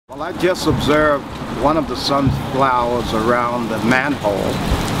Well, I just observed one of the sunflowers around the manhole,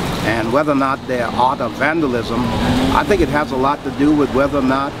 and whether or not they're art of vandalism, I think it has a lot to do with whether or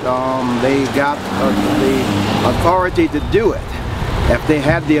not they got the authority to do it. If they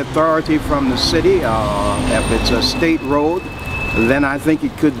had the authority from the city, if it's a state road, then I think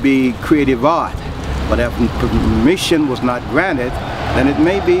it could be creative art. But if permission was not granted, then it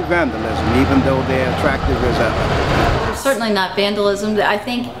may be vandalism, even though they're attractive as ever. Certainly not vandalism. I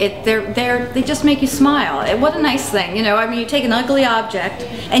think they just make you smile. What a nice thing, you know. I mean, you take an ugly object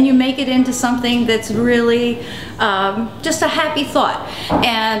and you make it into something that's really just a happy thought.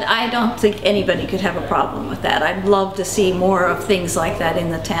 And I don't think anybody could have a problem with that. I'd love to see more of things like that in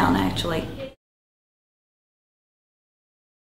the town, actually.